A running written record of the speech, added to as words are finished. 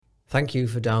Thank you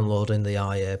for downloading the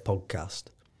IA podcast.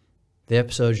 The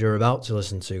episode you're about to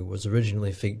listen to was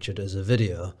originally featured as a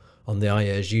video on the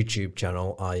IA's YouTube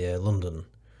channel, IA London,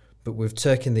 but we've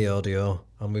taken the audio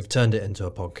and we've turned it into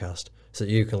a podcast so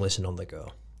that you can listen on the go.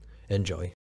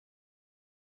 Enjoy.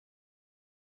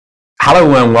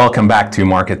 Hello and welcome back to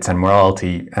Markets and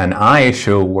Morality, an IA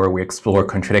show where we explore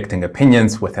contradicting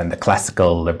opinions within the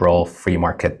classical liberal free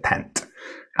market tent.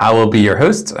 I will be your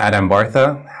host, Adam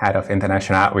Bartha, Head of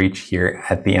International Outreach here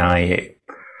at the IA.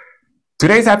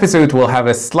 Today's episode will have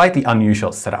a slightly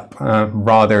unusual setup.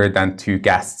 Rather than two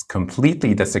guests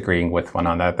completely disagreeing with one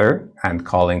another and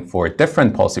calling for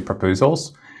different policy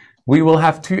proposals, we will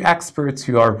have two experts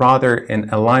who are rather in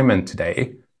alignment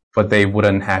today, but they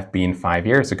wouldn't have been 5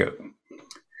 years ago.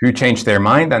 Who changed their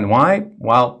mind and why?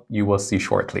 Well, you will see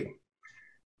shortly.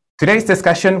 Today's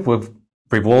discussion will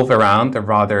revolve around a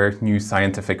rather new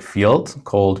scientific field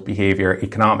called behavior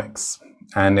economics.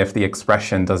 And if the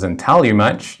expression doesn't tell you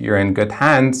much, you're in good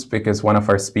hands because one of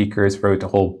our speakers wrote a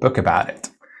whole book about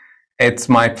it. It's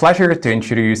my pleasure to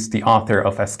introduce the author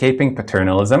of Escaping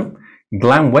Paternalism,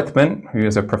 Glenn Whitman, who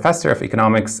is a professor of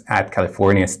economics at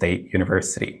California State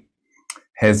University.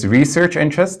 His research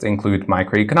interests include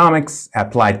microeconomics,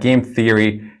 applied game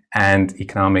theory, and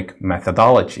economic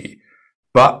methodology.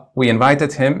 But we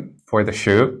invited him for the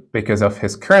show because of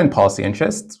his current policy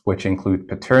interests, which include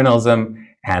paternalism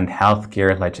and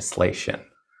healthcare legislation.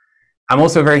 I'm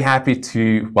also very happy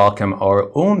to welcome our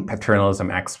own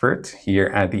paternalism expert here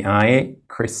at the IA,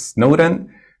 Chris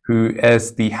Snowden, who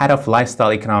is the head of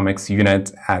lifestyle economics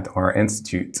unit at our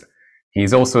institute.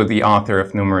 He's also the author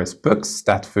of numerous books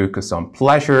that focus on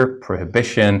pleasure,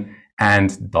 prohibition,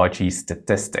 and dodgy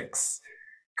statistics.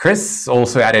 Chris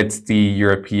also added the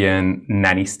European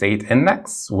Nanny State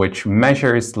Index, which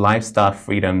measures lifestyle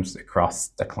freedoms across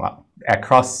the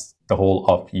whole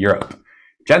of Europe.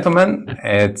 Gentlemen,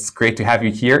 it's great to have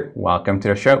you here. Welcome to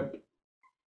the show.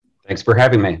 Thanks for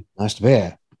having me. Nice to be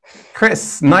here.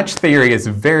 Chris, nudge theory is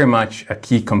very much a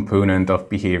key component of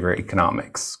behavior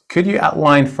economics. Could you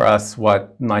outline for us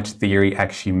what nudge theory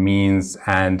actually means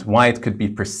and why it could be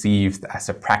perceived as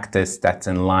a practice that's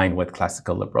in line with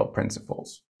classical liberal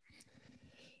principles?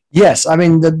 Yes, I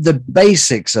mean, the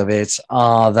basics of it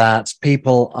are that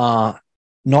people are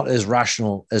not as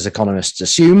rational as economists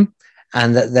assume,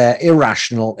 and that they're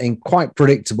irrational in quite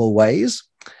predictable ways.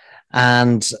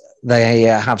 And they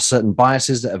have certain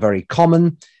biases that are very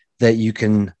common, that you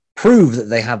can prove that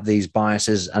they have these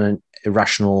biases and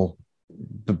irrational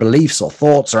beliefs or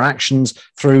thoughts or actions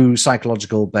through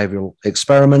psychological behavioral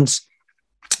experiments,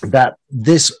 that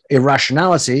this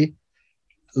irrationality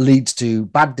leads to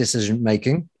bad decision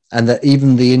making, and that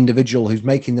even the individual who's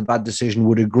making the bad decision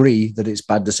would agree that it's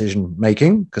bad decision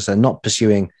making because they're not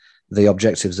pursuing the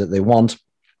objectives that they want.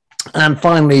 And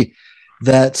finally,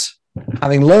 that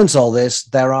having learned all this,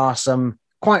 there are some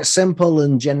quite simple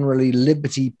and generally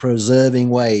liberty-preserving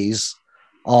ways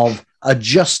of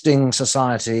adjusting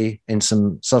society in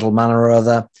some subtle manner or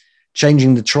other,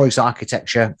 changing the choice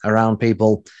architecture around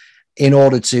people in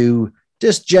order to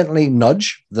just gently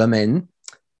nudge them in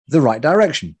the right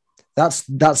direction. That's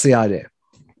the idea.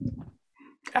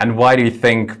 And why do you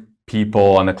think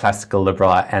people on the classical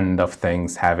liberal end of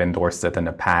things have endorsed it in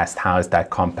the past? How is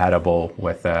that compatible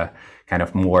with a kind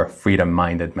of more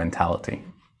freedom-minded mentality?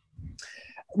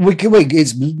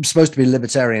 It's supposed to be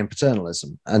libertarian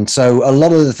paternalism. And so a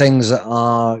lot of the things that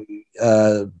are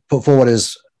put forward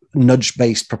as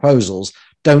nudge-based proposals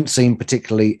don't seem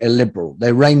particularly illiberal.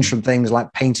 They range from things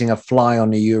like painting a fly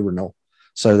on a urinal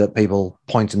so that people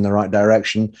point in the right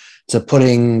direction, to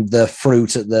putting the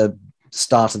fruit at the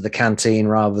start of the canteen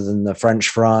rather than the French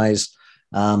fries,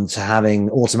 to having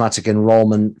automatic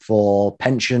enrollment for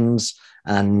pensions,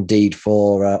 and indeed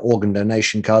for organ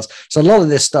donation cards. So a lot of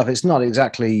this stuff, it's not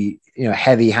exactly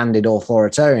heavy-handed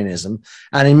authoritarianism.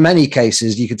 And in many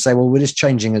cases, you could say, well, we're just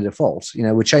changing a default.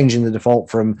 We're changing the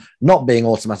default from not being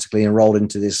automatically enrolled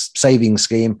into this savings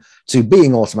scheme to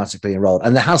being automatically enrolled.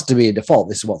 And there has to be a default.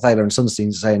 This is what Thaler and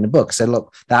Sunstein say in the book. Say,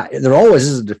 look, that there always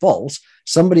is a default.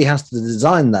 Somebody has to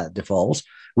design that default.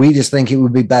 We just think it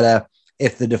would be better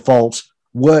if the default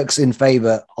works in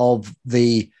favor of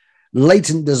the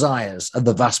latent desires of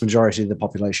the vast majority of the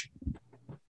population.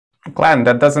 Glenn,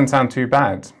 that doesn't sound too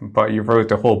bad, but you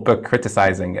wrote a whole book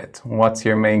criticizing it. What's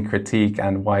your main critique,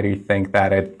 and why do you think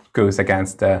that it goes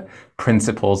against the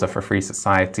principles of a free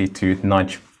society to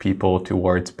nudge people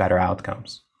towards better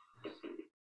outcomes?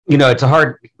 It's a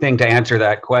hard thing to answer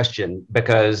that question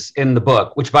because in the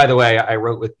book, which by the way, I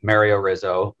wrote with Mario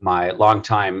Rizzo, my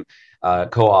longtime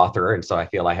co-author, and so I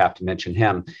feel I have to mention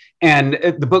him. And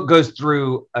the book goes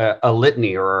through a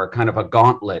litany or kind of a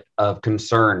gauntlet of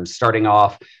concerns, starting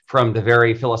off from the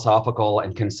very philosophical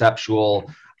and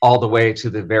conceptual all the way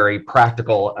to the very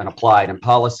practical and applied and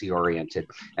policy oriented.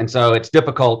 And so it's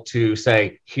difficult to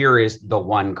say, here is the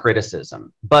one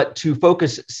criticism, but to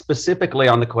focus specifically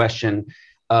on the question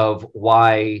of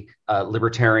why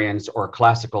libertarians or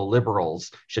classical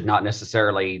liberals should not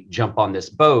necessarily jump on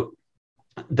this boat.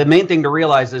 The main thing to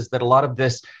realize is that a lot of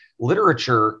this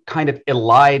literature kind of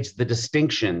elides the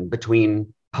distinction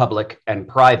between public and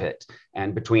private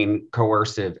and between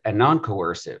coercive and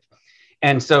non-coercive.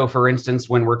 And so, for instance,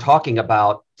 when we're talking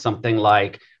about something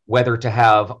like whether to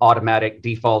have automatic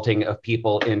defaulting of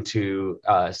people into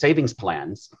savings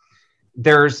plans,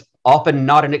 there's often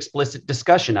not an explicit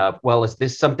discussion of, well, is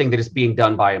this something that is being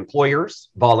done by employers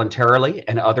voluntarily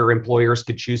and other employers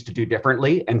could choose to do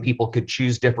differently and people could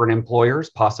choose different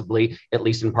employers, possibly at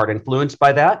least in part influenced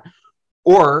by that?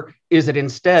 Or is it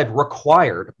instead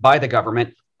required by the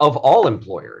government of all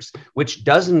employers, which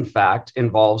does in fact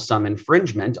involve some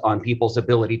infringement on people's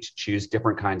ability to choose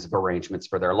different kinds of arrangements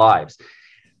for their lives?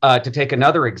 To take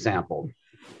another example,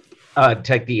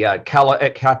 take the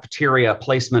cafeteria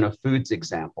placement of foods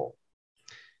example.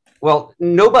 Well,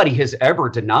 nobody has ever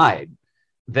denied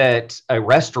that a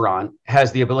restaurant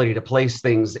has the ability to place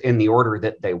things in the order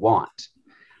that they want.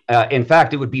 In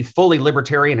fact, it would be fully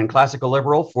libertarian and classical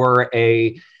liberal for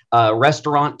a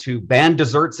restaurant to ban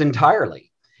desserts entirely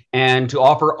and to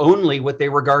offer only what they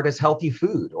regard as healthy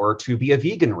food, or to be a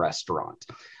vegan restaurant.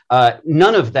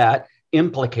 None of that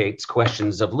implicates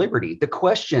questions of liberty. The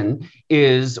question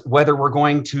is whether we're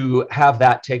going to have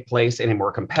that take place in a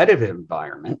more competitive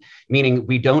environment, meaning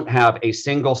we don't have a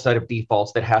single set of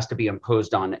defaults that has to be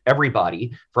imposed on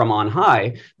everybody from on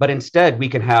high, but instead we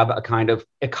can have a kind of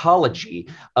ecology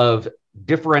of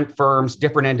different firms,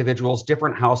 different individuals,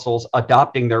 different households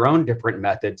adopting their own different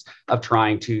methods of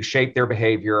trying to shape their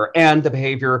behavior and the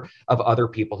behavior of other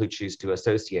people who choose to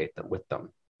associate them with them.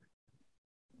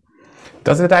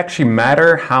 Does it actually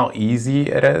matter how easy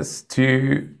it is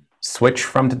to switch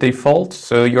from the default?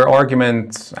 So your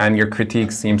argument and your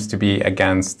critique seems to be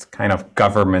against kind of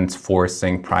governments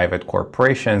forcing private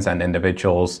corporations and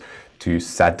individuals to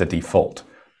set the default.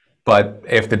 But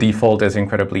if the default is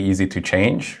incredibly easy to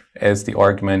change, is the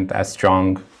argument as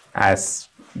strong as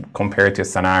compared to a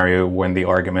scenario when the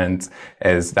argument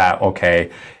is that,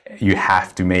 okay, you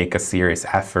have to make a serious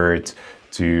effort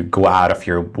to go out of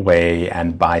your way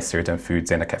and buy certain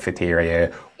foods in a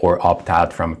cafeteria or opt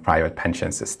out from a private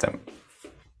pension system?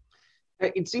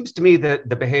 It seems to me that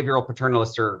the behavioral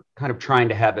paternalists are kind of trying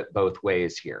to have it both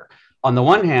ways here. On the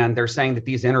one hand, they're saying that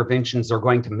these interventions are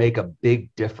going to make a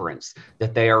big difference,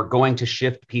 that they are going to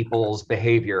shift people's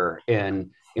behavior in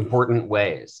important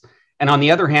ways. And on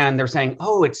the other hand, they're saying,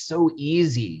 oh, it's so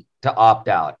easy to opt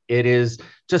out. It is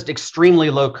just extremely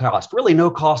low cost, really no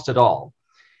cost at all.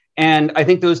 And I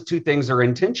think those two things are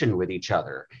in tension with each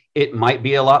other. It might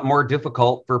be a lot more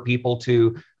difficult for people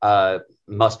to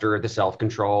muster the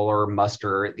self-control or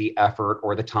muster the effort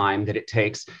or the time that it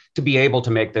takes to be able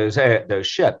to make those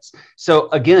shifts. So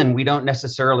again, we don't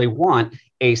necessarily want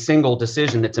a single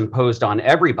decision that's imposed on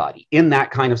everybody. In that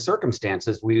kind of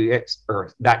circumstances, we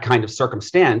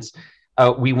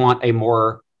want a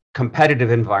more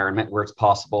competitive environment where it's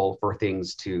possible for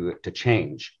things to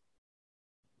change.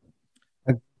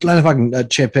 Glenn, if I can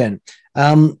chip in,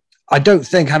 I don't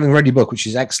think, having read your book, which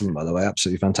is excellent, by the way,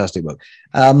 absolutely fantastic book,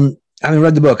 having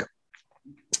read the book,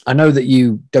 I know that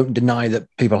you don't deny that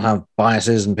people have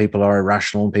biases and people are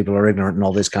irrational and people are ignorant and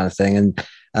all this kind of thing.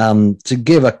 And to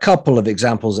give a couple of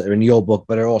examples that are in your book,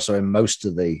 but are also in most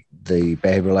of the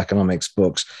behavioral economics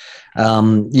books,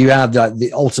 you have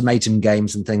the ultimatum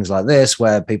games and things like this,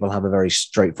 where people have a very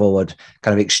straightforward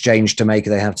kind of exchange to make.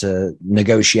 They have to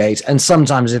negotiate. And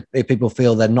sometimes if people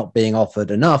feel they're not being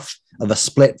offered enough of a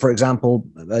split, for example,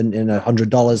 in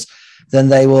 $100, then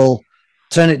they will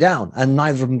turn it down, and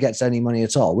neither of them gets any money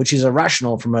at all, which is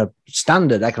irrational from a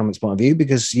standard economics point of view,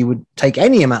 because you would take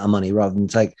any amount of money rather than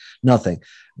take nothing.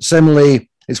 Similarly,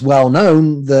 it's well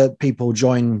known that people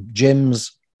join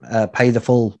gyms, pay the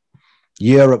full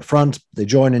year up front. They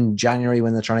join in January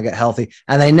when they're trying to get healthy,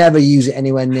 and they never use it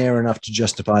anywhere near enough to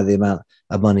justify the amount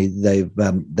of money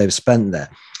they've spent there.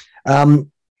 I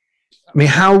mean,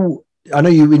 I know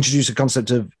you introduced a concept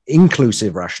of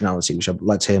inclusive rationality, which I'd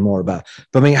like to hear more about.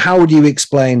 But I mean, how would you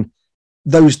explain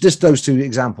those two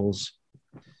examples?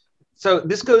 So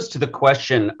this goes to the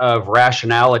question of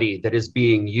rationality that is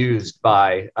being used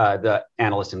by the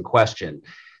analyst in question.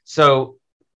 So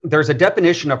there's a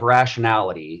definition of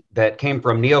rationality that came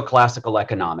from neoclassical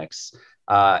economics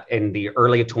in the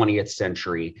early 20th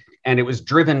century. And it was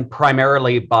driven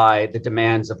primarily by the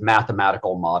demands of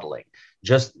mathematical modeling,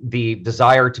 just the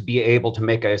desire to be able to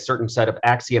make a certain set of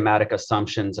axiomatic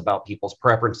assumptions about people's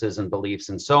preferences and beliefs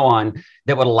and so on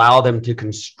that would allow them to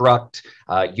construct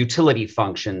utility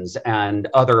functions and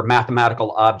other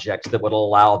mathematical objects that would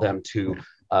allow them to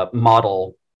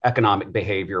model economic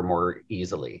behavior more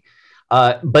easily.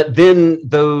 But then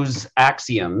those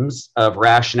axioms of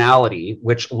rationality,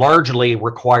 which largely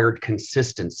required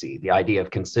consistency, the idea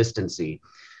of consistency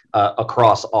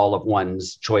across all of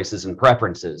one's choices and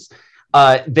preferences,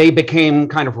 they became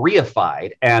kind of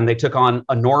reified, and they took on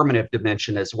a normative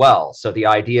dimension as well. So the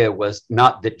idea was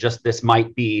not that just this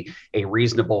might be a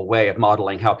reasonable way of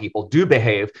modeling how people do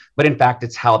behave, but in fact,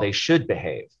 it's how they should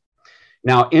behave.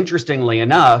 Now, interestingly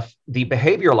enough, the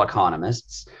behavioral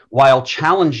economists, while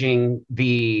challenging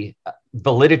the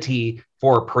validity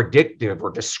for predictive or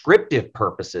descriptive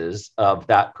purposes of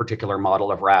that particular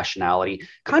model of rationality,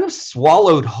 kind of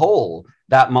swallowed whole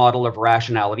that model of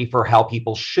rationality for how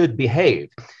people should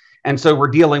behave. And so we're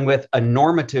dealing with a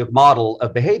normative model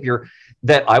of behavior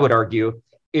that I would argue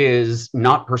is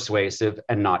not persuasive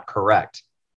and not correct.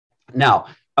 Now,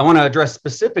 I want to address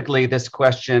specifically this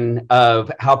question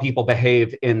of how people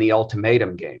behave in the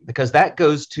ultimatum game, because that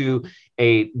goes to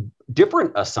a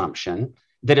different assumption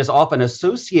that is often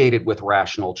associated with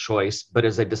rational choice, but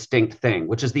is a distinct thing,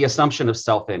 which is the assumption of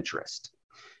self-interest.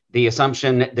 The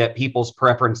assumption that people's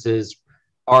preferences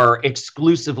are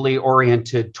exclusively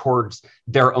oriented towards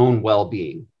their own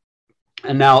well-being.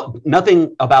 And now,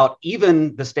 nothing about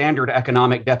even the standard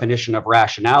economic definition of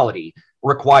rationality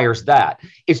requires that.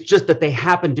 It's just that they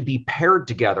happen to be paired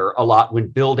together a lot when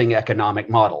building economic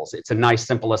models. It's a nice,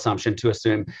 simple assumption to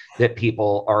assume that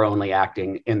people are only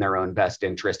acting in their own best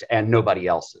interest and nobody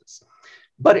else's.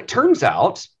 But it turns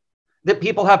out that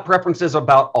people have preferences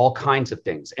about all kinds of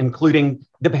things, including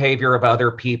the behavior of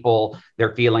other people,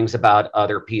 their feelings about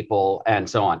other people, and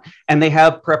so on. And they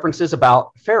have preferences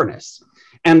about fairness.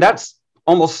 And that's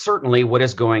almost certainly what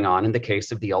is going on in the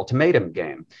case of the ultimatum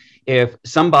game. If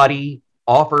somebody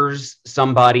offers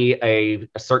somebody a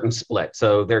certain split,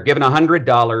 so they're given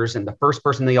 $100 and the first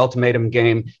person in the ultimatum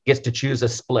game gets to choose a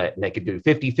split, and they could do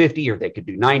 50-50 or they could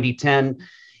do 90-10.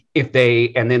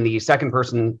 And then the second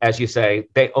person, as you say,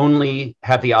 they only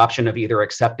have the option of either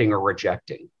accepting or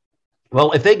rejecting.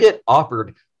 Well, if they get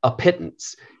offered a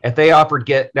pittance, if they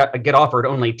get offered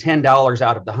only $10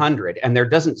 out of the 100, and there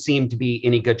doesn't seem to be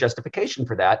any good justification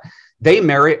for that, they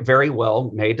very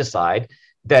well may decide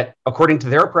that according to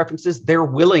their preferences, they're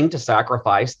willing to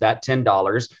sacrifice that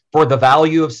 $10 for the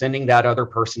value of sending that other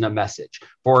person a message,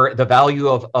 for the value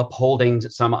of upholding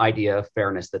some idea of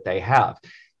fairness that they have.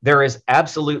 There is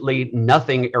absolutely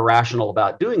nothing irrational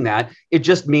about doing that. It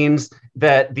just means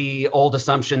that the old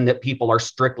assumption that people are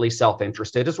strictly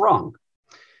self-interested is wrong.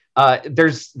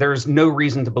 There's no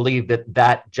reason to believe that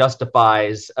that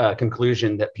justifies a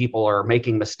conclusion that people are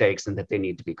making mistakes and that they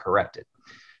need to be corrected.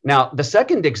 Now, the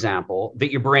second example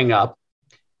that you bring up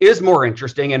is more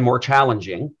interesting and more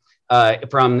challenging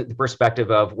from the perspective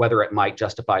of whether it might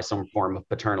justify some form of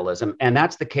paternalism. And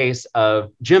that's the case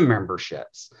of gym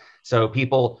memberships. So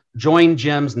people join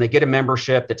gyms and they get a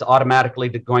membership that's automatically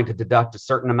going to deduct a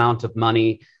certain amount of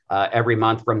money every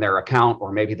month from their account,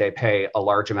 or maybe they pay a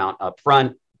large amount up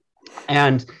front.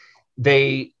 And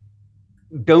they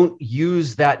don't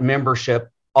use that membership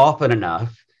often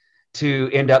enough to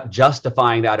end up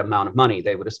justifying that amount of money.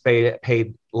 They would have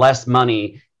paid less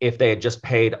money if they had just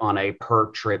paid on a per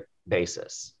trip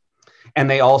basis. And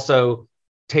they also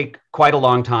take quite a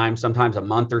long time, sometimes a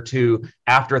month or two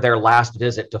after their last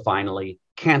visit, to finally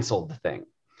cancel the thing.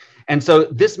 And so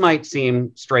this might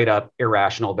seem straight up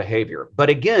irrational behavior. But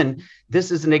again,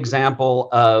 this is an example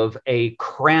of a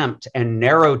cramped and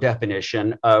narrow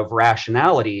definition of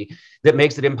rationality that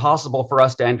makes it impossible for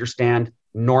us to understand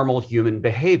normal human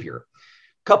behavior.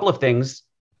 A couple of things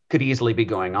could easily be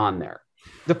going on there.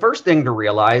 The first thing to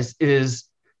realize is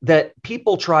that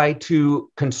people try to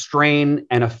constrain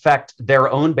and affect their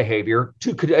own behavior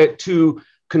to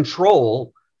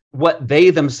control what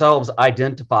they themselves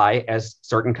identify as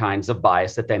certain kinds of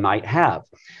bias that they might have.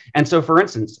 And so, for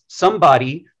instance,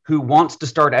 somebody who wants to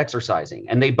start exercising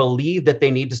and they believe that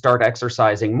they need to start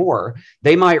exercising more,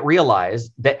 they might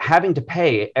realize that having to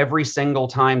pay every single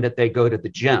time that they go to the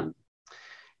gym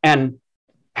and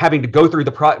having to go through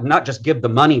not just give the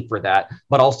money for that,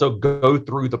 but also go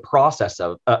through the process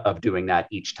of doing that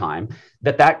each time,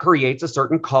 that creates a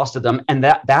certain cost to them, and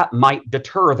that might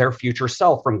deter their future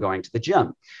self from going to the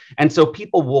gym. And so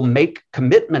people will make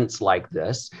commitments like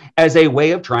this as a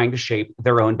way of trying to shape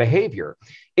their own behavior.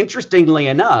 Interestingly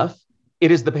enough,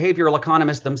 it is the behavioral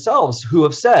economists themselves who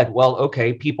have said, well,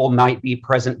 okay, people might be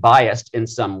present biased in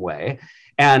some way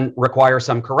and require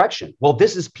some correction. Well,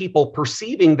 this is people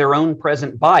perceiving their own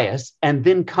present bias and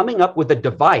then coming up with a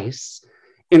device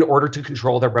in order to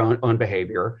control their own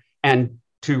behavior and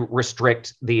to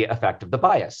restrict the effect of the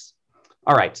bias.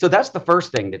 All right, so that's the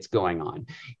first thing that's going on,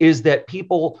 is that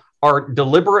people are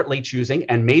deliberately choosing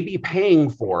and maybe paying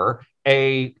for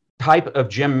a type of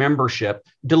gym membership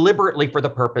deliberately for the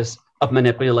purpose of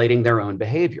manipulating their own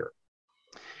behavior.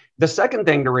 The second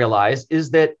thing to realize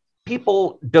is that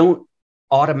people don't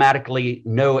automatically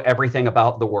know everything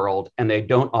about the world, and they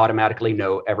don't automatically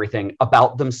know everything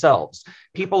about themselves.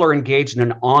 People are engaged in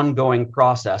an ongoing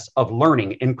process of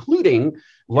learning, including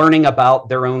learning about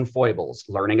their own foibles,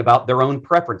 learning about their own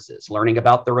preferences, learning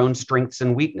about their own strengths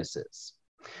and weaknesses.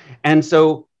 And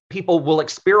so people will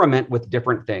experiment with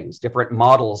different things, different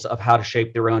models of how to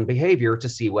shape their own behavior to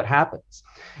see what happens.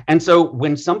 And so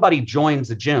when somebody joins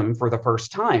a gym for the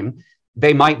first time,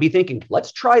 they might be thinking,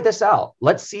 let's try this out.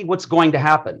 Let's see what's going to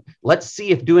happen. Let's see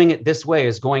if doing it this way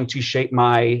is going to shape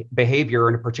my behavior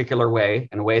in a particular way,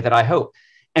 in a way that I hope.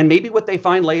 And maybe what they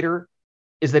find later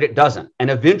is that it doesn't. And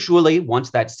eventually,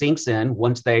 once that sinks in,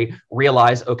 once they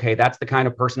realize, okay, that's the kind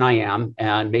of person I am,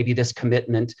 and maybe this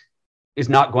commitment is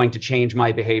not going to change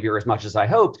my behavior as much as I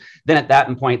hoped, then at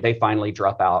that point, they finally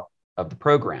drop out of the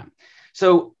program.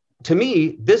 So to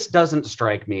me, this doesn't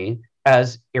strike me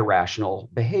as irrational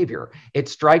behavior. It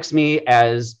strikes me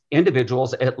as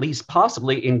individuals, at least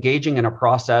possibly, engaging in a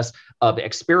process of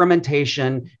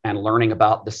experimentation and learning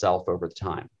about the self over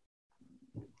time.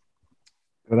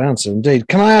 Good answer, indeed.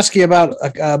 Can I ask you about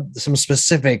some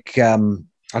specific,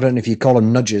 I don't know if you call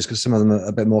them nudges, because some of them are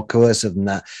a bit more coercive than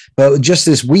that, but just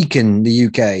this week in the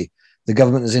UK, the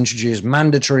government has introduced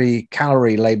mandatory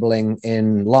calorie labeling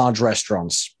in large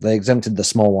restaurants. They exempted the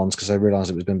small ones because they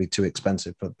realized it was going to be too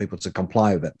expensive for people to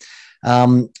comply with it. I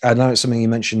know it's something you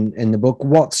mentioned in the book.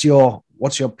 What's your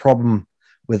problem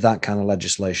with that kind of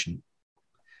legislation?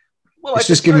 Well, it's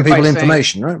just giving people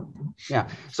information, right? Yeah.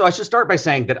 So I should start by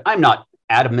saying that I'm not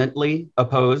adamantly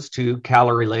opposed to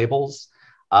calorie labels.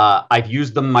 I've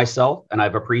used them myself and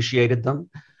I've appreciated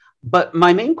them. But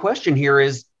my main question here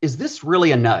is this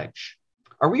really a nudge?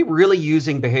 Are we really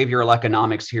using behavioral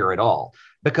economics here at all?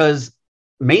 Because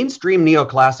mainstream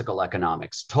neoclassical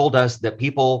economics told us that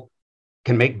people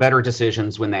can make better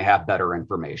decisions when they have better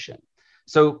information.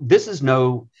 So this is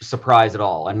no surprise at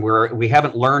all. And we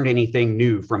haven't learned anything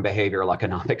new from behavioral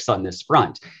economics on this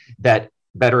front, that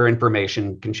better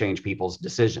information can change people's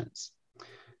decisions.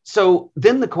 So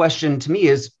then the question to me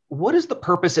is, what is the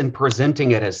purpose in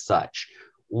presenting it as such?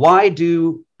 Why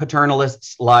do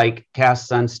paternalists like Cass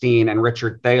Sunstein and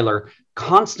Richard Thaler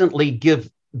constantly give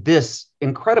this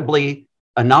incredibly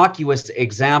innocuous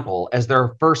example as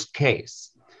their first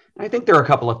case? I think there are a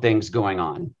couple of things going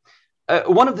on.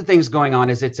 One of the things going on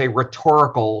is it's a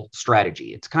rhetorical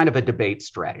strategy. It's kind of a debate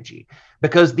strategy,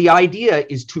 because the idea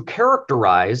is to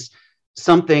characterize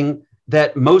something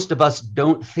that most of us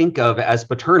don't think of as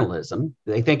paternalism.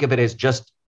 They think of it as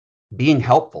just being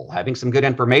helpful, having some good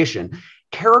information,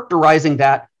 characterizing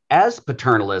that as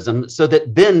paternalism, so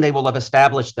that then they will have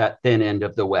established that thin end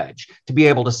of the wedge to be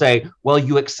able to say, well,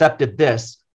 you accepted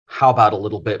this, how about a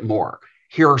little bit more?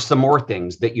 Here are some more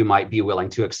things that you might be willing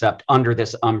to accept under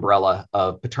this umbrella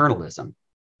of paternalism.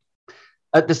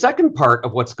 The second part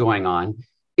of what's going on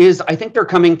is I think they're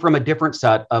coming from a different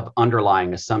set of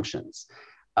underlying assumptions.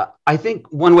 I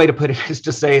think one way to put it is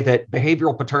to say that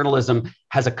behavioral paternalism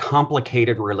has a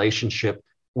complicated relationship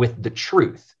with the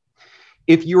truth.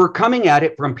 If you were coming at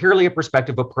it from purely a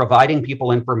perspective of providing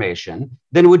people information,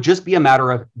 then it would just be a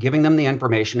matter of giving them the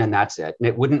information and that's it. And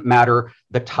it wouldn't matter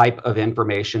the type of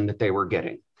information that they were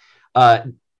getting.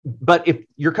 But if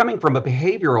you're coming from a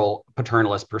behavioral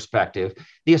paternalist perspective,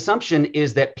 the assumption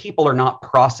is that people are not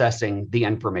processing the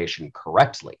information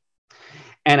correctly.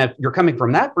 And if you're coming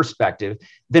from that perspective,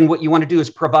 then what you want to do is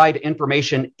provide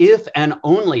information if and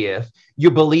only if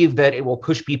you believe that it will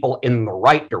push people in the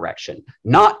right direction,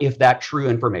 not if that true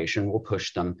information will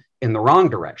push them in the wrong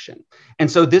direction. And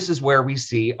so this is where we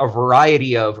see a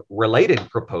variety of related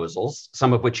proposals,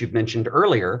 some of which you've mentioned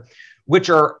earlier, which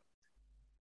are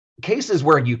cases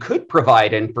where you could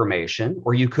provide information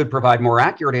or you could provide more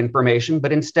accurate information,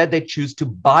 but instead they choose to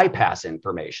bypass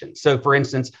information. So for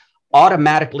instance,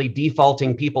 automatically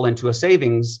defaulting people into a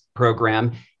savings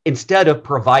program instead of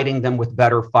providing them with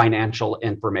better financial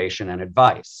information and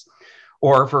advice.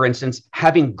 Or for instance,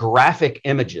 having graphic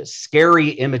images,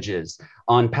 scary images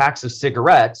on packs of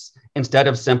cigarettes instead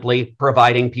of simply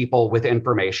providing people with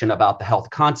information about the health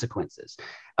consequences.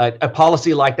 A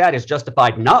policy like that is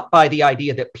justified not by the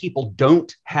idea that people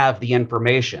don't have the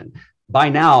information. By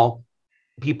now,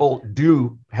 people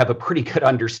do have a pretty good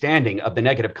understanding of the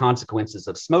negative consequences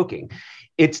of smoking.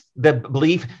 It's the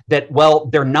belief that, well,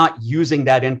 they're not using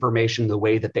that information the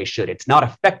way that they should. It's not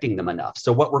affecting them enough.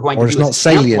 So what we're going to do is not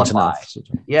salient enough.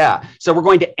 Yeah. So we're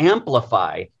going to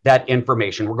amplify that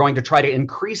information. We're going to try to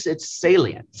increase its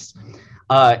salience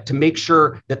to make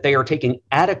sure that they are taking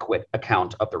adequate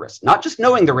account of the risks, not just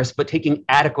knowing the risk, but taking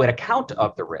adequate account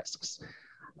of the risks.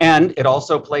 And it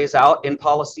also plays out in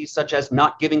policies such as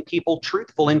not giving people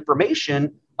truthful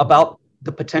information about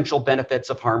the potential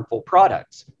benefits of harmful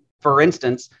products. For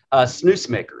instance, snus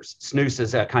makers. Snus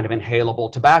is a kind of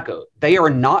inhalable tobacco. They are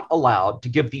not allowed to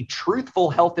give the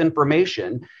truthful health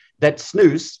information that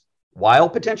snus, while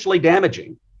potentially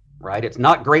damaging, right? It's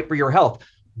not great for your health,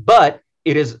 but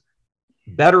it is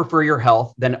better for your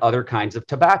health than other kinds of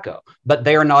tobacco. But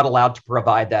they are not allowed to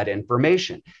provide that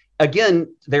information.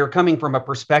 Again, they're coming from a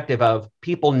perspective of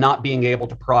people not being able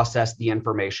to process the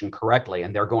information correctly,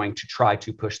 and they're going to try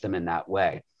to push them in that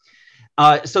way.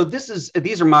 So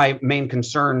these are my main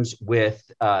concerns with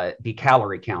the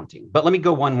calorie counting. But let me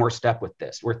go one more step with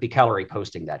this, with the calorie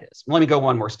posting, that is. Let me go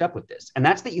one more step with this. And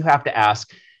that's that you have to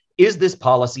ask, is this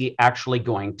policy actually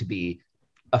going to be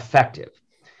effective?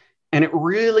 And it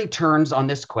really turns on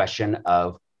this question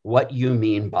of what you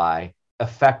mean by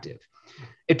effective.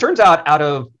 It turns out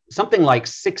of something like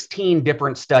 16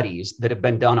 different studies that have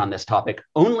been done on this topic,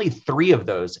 only 3 of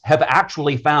those have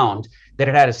actually found that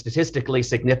it had a statistically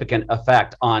significant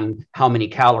effect on how many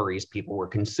calories people were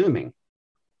consuming.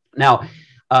 Now,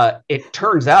 it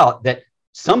turns out that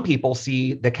some people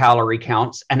see the calorie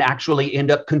counts and actually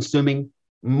end up consuming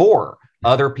more.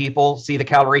 Other people see the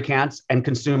calorie counts and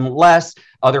consume less.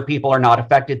 Other people are not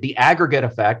affected. The aggregate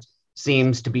effect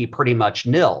seems to be pretty much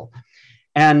nil.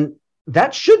 And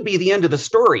that should be the end of the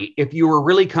story if you were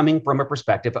really coming from a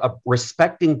perspective of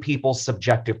respecting people's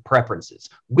subjective preferences,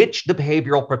 which the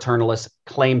behavioral paternalists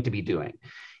claim to be doing.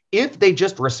 If they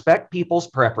just respect people's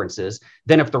preferences,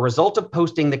 then if the result of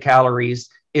posting the calories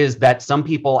is that some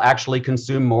people actually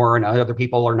consume more and other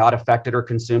people are not affected or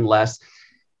consume less,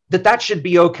 that should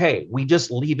be okay. We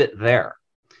just leave it there.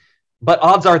 But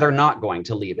odds are they're not going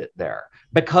to leave it there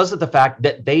because of the fact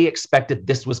that they expected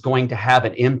this was going to have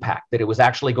an impact, that it was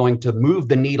actually going to move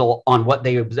the needle on what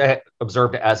they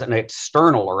observed as an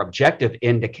external or objective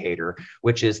indicator,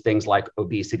 which is things like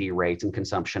obesity rates and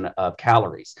consumption of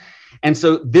calories. And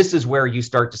so this is where you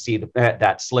start to see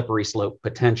that slippery slope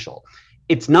potential.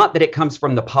 It's not that it comes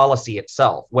from the policy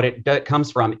itself. What it comes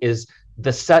from is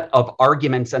the set of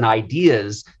arguments and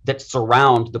ideas that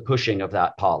surround the pushing of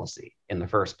that policy in the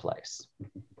first place.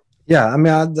 Yeah, I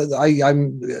mean, I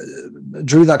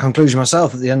drew that conclusion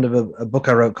myself at the end of a book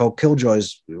I wrote called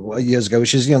Killjoys years ago,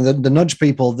 which is, the nudge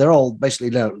people, they're all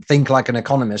basically think like an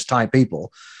economist type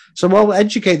people. So, well,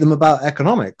 educate them about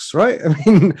economics, right? I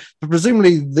mean,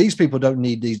 presumably these people don't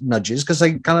need these nudges because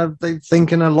they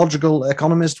think in a logical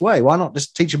economist way. Why not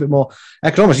just teach a bit more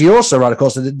economics? You're also right, of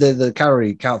course, the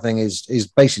calorie count thing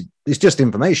is basic. It's just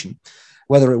information.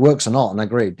 Whether it works or not, and I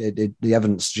agree, the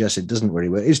evidence suggests it doesn't really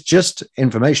work. It's just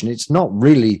information. It's not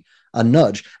really a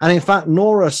nudge. And in fact,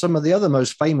 nor are some of the other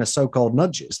most famous so-called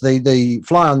nudges. The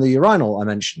fly on the urinal I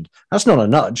mentioned, that's not a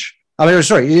nudge. I mean,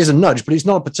 sorry, it is a nudge, but it's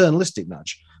not a paternalistic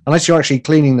nudge. Unless you're actually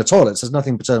cleaning the toilets, there's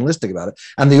nothing paternalistic about it.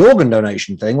 And the organ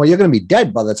donation thing, well, you're going to be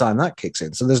dead by the time that kicks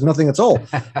in. So there's nothing at all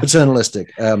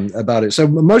paternalistic about it. So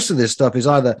most of this stuff is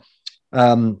either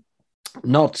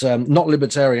not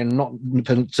libertarian, not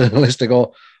paternalistic,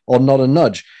 or not a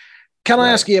nudge. Can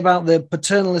I ask you about the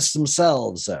paternalists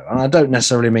themselves, though? And I don't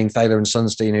necessarily mean Thaler and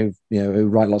Sunstein, who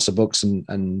write lots of books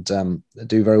and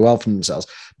do very well for themselves,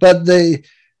 but the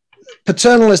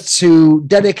paternalists who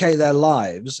dedicate their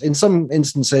lives, in some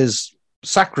instances,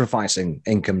 sacrificing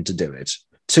income to do it,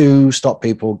 to stop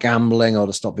people gambling or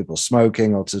to stop people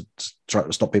smoking or to try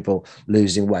to stop people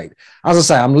losing weight. As I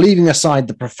say, I'm leaving aside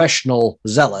the professional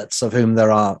zealots, of whom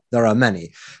there are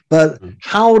many. But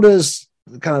how does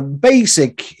kind of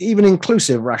basic, even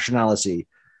inclusive rationality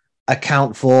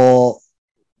account for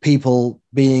people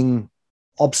being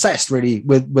obsessed really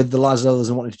with the lives of others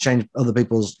and wanting to change other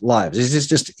people's lives? Is this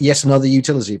just yet another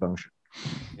utility function?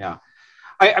 Yeah.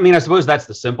 I mean, I suppose that's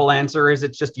the simple answer, is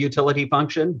it's just utility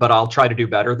function, but I'll try to do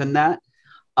better than that.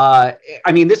 I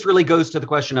mean, this really goes to the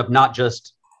question of not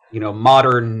just,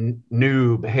 modern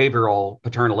new behavioral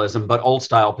paternalism, but old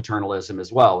style paternalism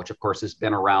as well, which of course has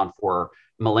been around for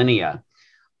millennia.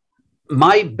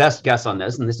 My best guess on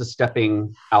this, and this is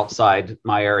stepping outside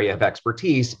my area of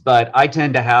expertise, but I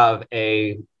tend to have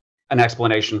an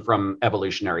explanation from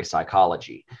evolutionary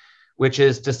psychology, which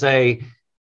is to say,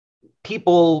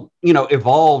 people,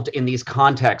 evolved in these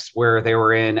contexts where they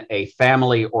were in a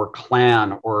family or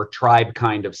clan or tribe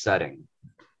kind of setting.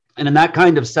 And in that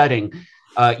kind of setting,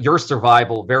 your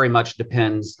survival very much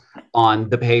depends on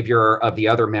the behavior of the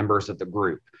other members of the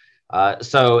group.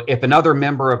 So if another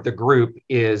member of the group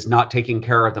is not taking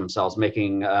care of themselves,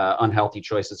 making unhealthy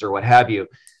choices or what have you,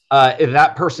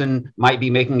 that person might be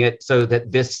making it so that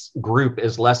this group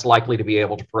is less likely to be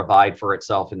able to provide for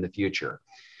itself in the future.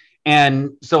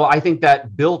 And so I think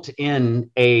that built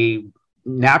in a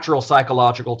natural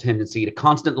psychological tendency to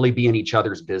constantly be in each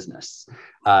other's business,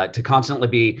 to constantly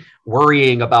be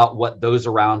worrying about what those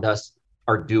around us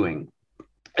are doing.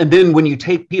 And then when you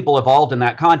take people evolved in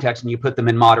that context and you put them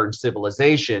in modern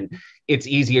civilization, it's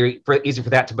easier for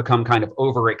that to become kind of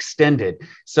overextended.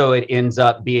 So it ends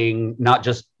up being not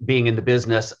just being in the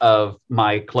business of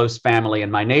my close family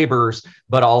and my neighbors,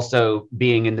 but also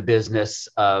being in the business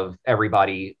of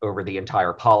everybody over the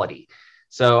entire polity.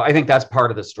 So I think that's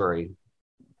part of the story.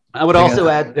 I would also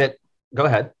add that, go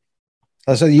ahead.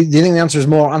 So do you think the answer is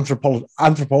more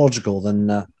anthropological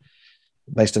than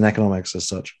based on economics as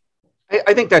such?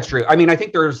 I think that's true. I mean, I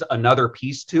think there's another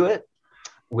piece to it,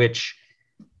 which,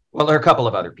 well, there are a couple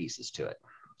of other pieces to it.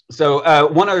 So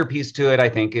one other piece to it, I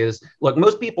think, is, look,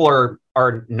 most people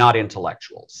are not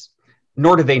intellectuals,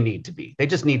 nor do they need to be. They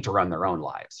just need to run their own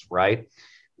lives, right?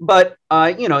 But,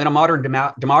 in a modern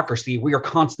democracy, we are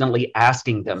constantly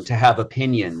asking them to have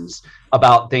opinions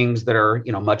about things that are,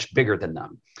 much bigger than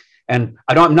them. And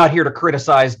I'm not here to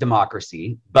criticize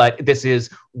democracy, but this is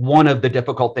one of the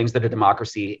difficult things that a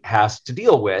democracy has to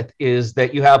deal with, is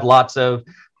that you have lots of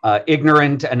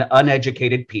ignorant and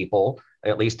uneducated people,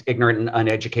 at least ignorant and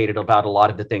uneducated about a lot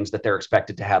of the things that they're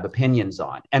expected to have opinions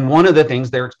on. And one of the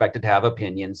things they're expected to have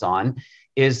opinions on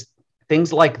is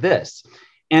things like this.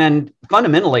 And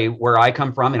fundamentally, where I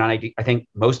come from, and I think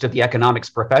most of the economics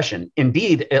profession,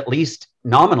 indeed, at least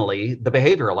nominally, the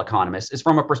behavioral economist, is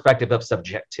from a perspective of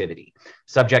subjectivity.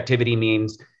 Subjectivity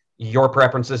means your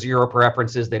preferences are your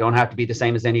preferences. They don't have to be the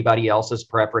same as anybody else's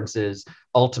preferences.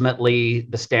 Ultimately,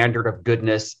 the standard of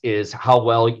goodness is how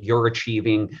well you're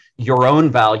achieving your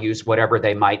own values, whatever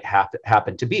they might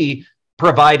happen to be,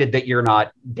 provided that you're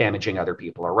not damaging other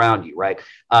people around you, right?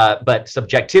 But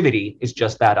subjectivity is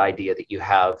just that idea that you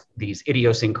have these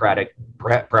idiosyncratic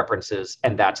preferences,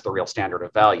 and that's the real standard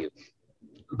of value.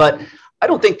 But I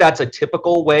don't think that's a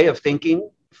typical way of thinking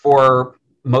for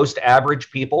most average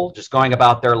people just going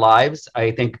about their lives. I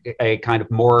think a kind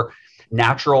of more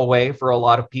natural way for a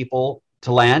lot of people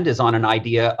to land is on an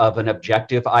idea of an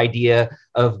objective idea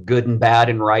of good and bad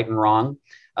and right and wrong.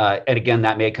 And again,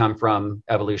 that may come from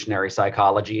evolutionary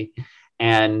psychology.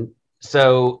 And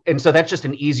so that's just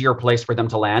an easier place for them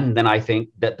to land. And then I think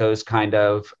that those kind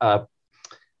of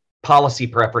policy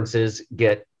preferences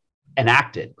get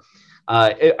enacted.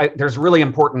 There's a really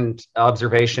important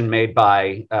observation made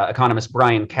by economist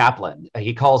Brian Kaplan.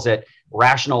 He calls it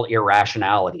rational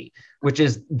irrationality, which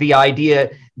is the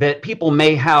idea that people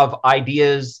may have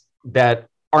ideas that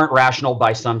aren't rational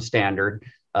by some standard,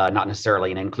 not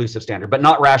necessarily an inclusive standard, but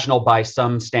not rational by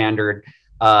some standard,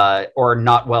 or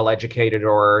not well educated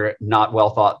or not well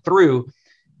thought through.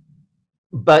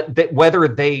 But that whether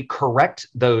they correct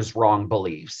those wrong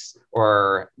beliefs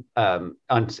or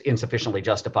insufficiently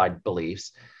justified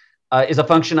beliefs is a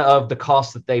function of the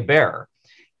cost that they bear.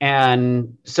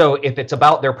 And so if it's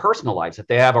about their personal lives, if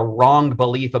they have a wrong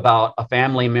belief about a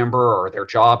family member or their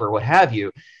job or what have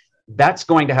you, that's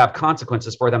going to have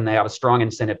consequences for them. They have a strong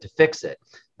incentive to fix it.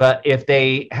 But if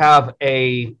they have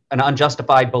an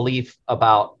unjustified belief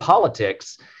about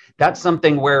politics, that's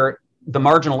something where the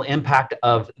marginal impact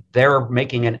of their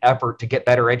making an effort to get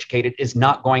better educated is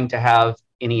not going to have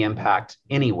any impact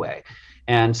anyway.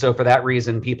 And so for that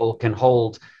reason, people can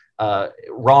hold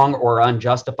wrong or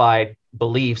unjustified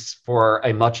beliefs for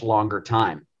a much longer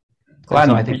time. So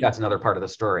I think that's another part of the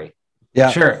story. Yeah,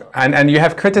 sure. And you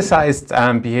have criticized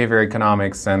behavior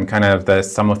economics and kind of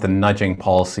some of the nudging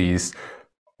policies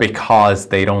because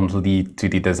they don't lead to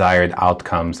the desired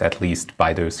outcomes, at least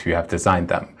by those who have designed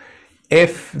them.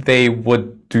 If they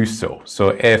would do so,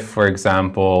 if, for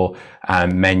example,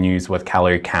 menus with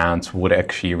calorie counts would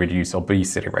actually reduce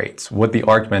obesity rates, would the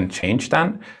argument change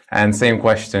then? And same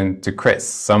question to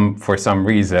Chris. For some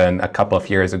reason, a couple of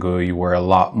years ago, you were a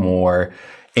lot more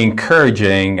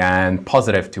encouraging and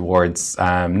positive towards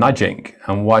nudging.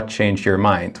 And what changed your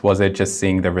mind? Was it just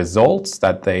seeing the results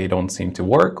that they don't seem to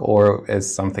work, or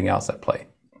is something else at play?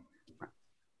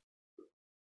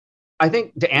 I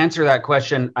think to answer that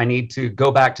question, I need to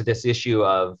go back to this issue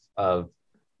of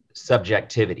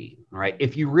subjectivity, right?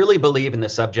 If you really believe in the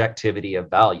subjectivity of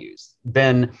values,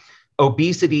 then,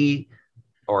 obesity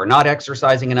or not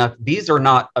exercising enough, these are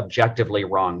not objectively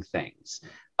wrong things.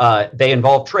 They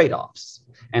involve trade-offs.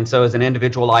 And so as an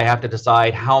individual, I have to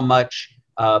decide how much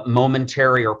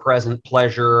momentary or present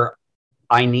pleasure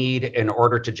I need in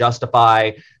order to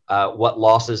justify what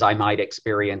losses I might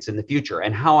experience in the future.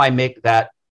 And how I make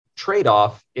that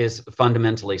trade-off is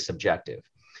fundamentally subjective.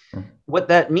 What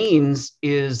that means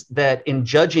is that in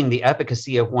judging the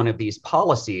efficacy of one of these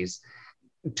policies,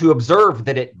 to observe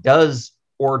that it does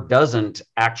or doesn't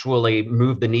actually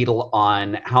move the needle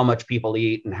on how much people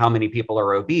eat and how many people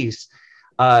are obese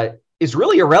is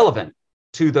really irrelevant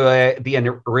to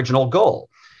the original goal,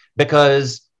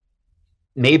 because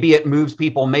maybe it moves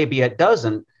people, maybe it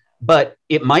doesn't, but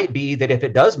it might be that if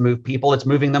it does move people, it's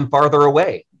moving them farther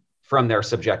away from their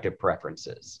subjective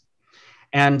preferences.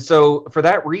 And so for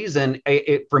that reason,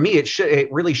 for me,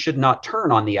 it really should not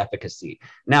turn on the efficacy.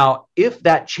 Now, if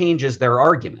that changes their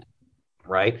argument,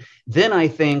 right, then I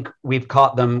think we've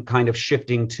caught them kind of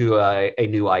shifting to a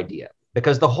new idea,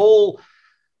 because the whole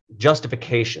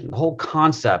justification, the whole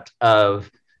concept of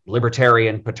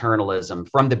libertarian paternalism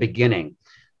from the beginning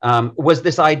was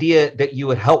this idea that you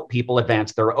would help people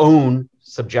advance their own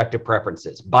subjective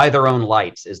preferences. By their own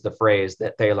lights is the phrase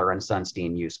that Thaler and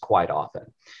Sunstein use quite often.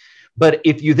 But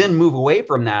if you then move away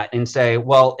from that and say,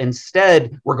 well,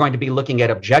 instead, we're going to be looking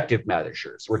at objective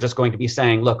measures. We're just going to be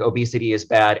saying, look, obesity is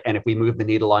bad. And if we move the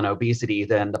needle on obesity,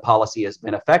 then the policy has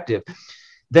been effective.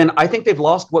 Then I think they've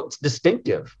lost what's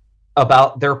distinctive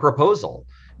about their proposal,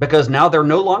 because now they're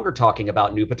no longer talking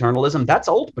about new paternalism. That's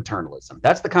old paternalism.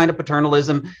 That's the kind of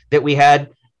paternalism that we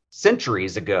had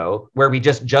centuries ago, where we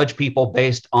just judge people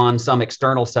based on some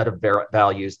external set of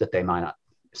values that they might not.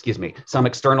 Some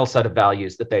external set of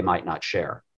values that they might not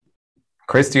share.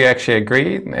 Chris, do you actually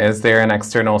agree? Is there an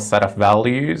external set of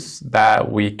values that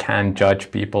we can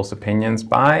judge people's opinions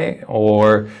by,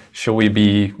 or should we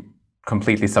be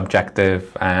completely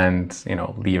subjective and,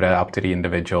 leave it up to the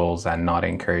individuals and not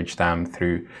encourage them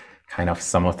through kind of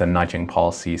some of the nudging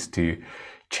policies to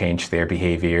change their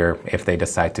behavior? If they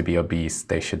decide to be obese,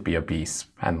 they should be obese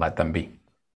and let them be.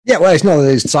 Yeah, well, it's not that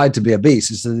they decide to be obese,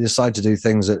 it's that they decide to do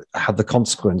things that have the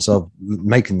consequence of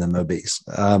making them obese.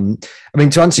 To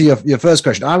answer your first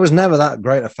question, I was never that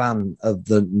great a fan of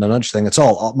the nudge thing at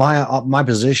all. My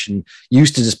position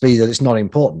used to just be that it's not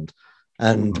important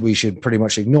and we should pretty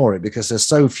much ignore it, because there's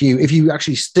so few. If you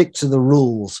actually stick to the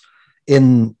rules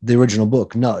in the original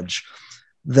book, Nudge,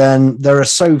 then there are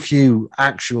so few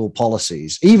actual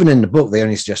policies. Even in the book, they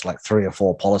only suggest like 3 or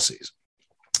 4 policies.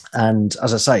 And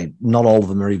as I say, not all of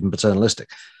them are even paternalistic.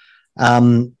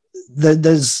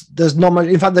 There's not much.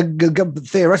 In fact,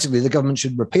 theoretically, the government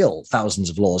should repeal thousands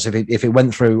of laws if it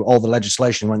went through all the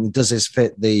legislation. When does this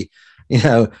fit the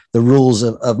rules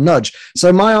of Nudge?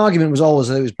 So my argument was always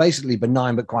that it was basically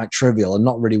benign but quite trivial and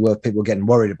not really worth people getting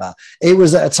worried about. It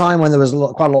was at a time when there was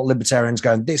quite a lot of libertarians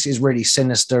going, "This is really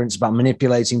sinister. It's about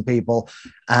manipulating people,"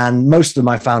 and most of them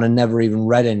I found had never even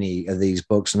read any of these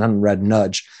books and hadn't read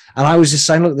Nudge. And I was just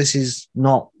saying, look, this is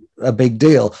not a big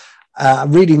deal.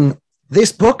 Reading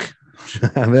this book,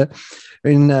 Glennon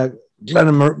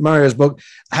Murray's book,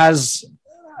 it's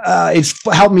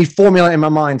helped me formulate in my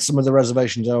mind some of the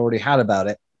reservations I already had about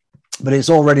it. But it's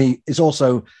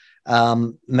also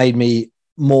made me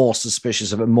more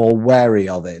suspicious of it, more wary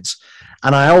of it.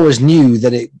 And I always knew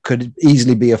that it could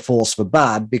easily be a force for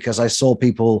bad, because I saw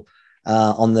people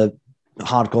on the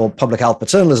hardcore public health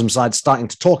paternalism side starting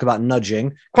to talk about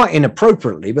nudging quite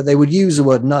inappropriately, but they would use the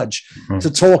word nudge to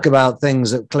talk about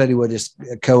things that clearly were just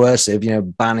coercive,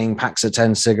 banning packs of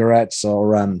 10 cigarettes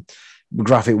or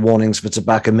graphic warnings for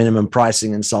tobacco, minimum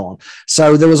pricing, and so on.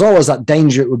 So there was always that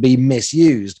danger it would be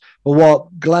misused. But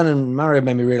what Glennon Murray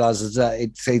made me realize is that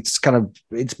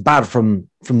it's bad from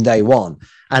day one.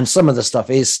 And some of the stuff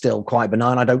is still quite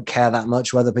benign. I don't care that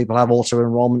much whether people have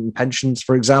auto-enrollment and pensions,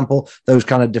 for example, those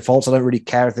kind of defaults. I don't really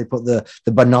care if they put the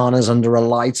bananas under a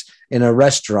light in a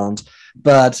restaurant.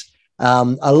 But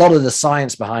a lot of the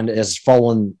science behind it has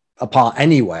fallen apart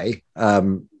anyway,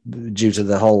 due to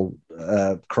the whole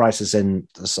crisis in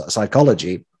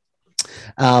psychology.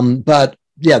 But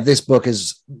yeah, this book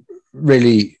has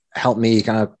really helped me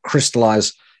kind of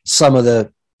crystallize some of the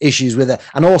issues with it,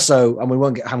 and also, and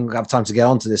we haven't have time to get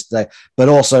onto this today, but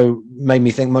also made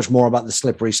me think much more about the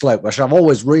slippery slope, which I've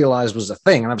always realized was a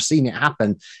thing, and I've seen it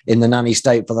happen in the nanny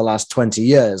state for the last 20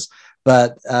 years.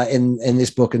 But in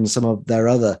this book and some of their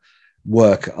other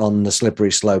work on the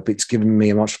slippery slope, it's given me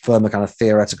a much firmer kind of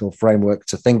theoretical framework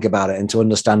to think about it and to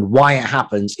understand why it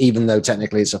happens, even though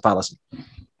technically it's a fallacy.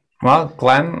 Well,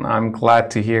 Glenn, I'm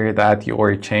glad to hear that you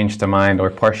already changed the mind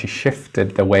or partially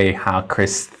shifted the way how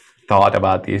Chris thought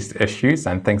about these issues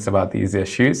and thinks about these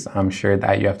issues. I'm sure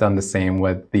that you have done the same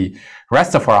with the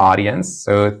rest of our audience.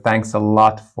 So thanks a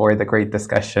lot for the great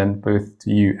discussion, both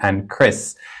to you and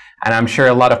Chris. And I'm sure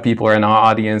a lot of people in our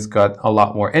audience got a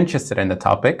lot more interested in the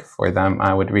topic. For them,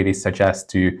 I would really suggest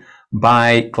to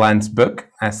buy Glenn's book,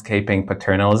 Escaping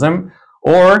Paternalism.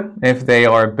 Or if they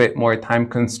are a bit more time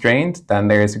constrained, then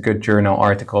there is a good journal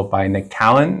article by Nick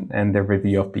Callan in the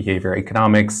Review of Behavior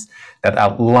Economics that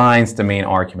outlines the main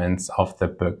arguments of the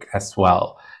book as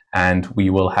well. And we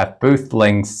will have both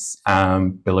links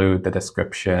below the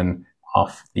description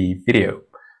of the video.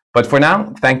 But for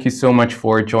now, thank you so much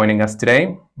for joining us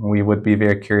today. We would be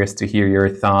very curious to hear your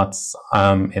thoughts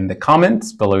in the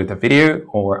comments below the video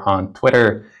or on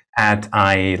Twitter at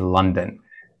IA London.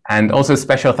 And also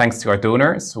special thanks to our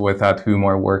donors, without whom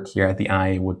our work here at the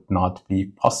IA would not be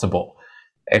possible.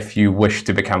 If you wish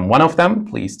to become one of them,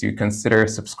 please do consider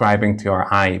subscribing to our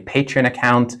IA Patreon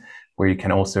account, where you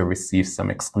can also receive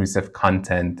some exclusive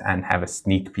content and have a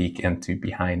sneak peek into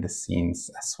behind the scenes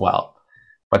as well.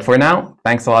 But for now,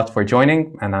 thanks a lot for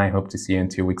joining, and I hope to see you in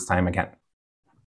 2 weeks' time again.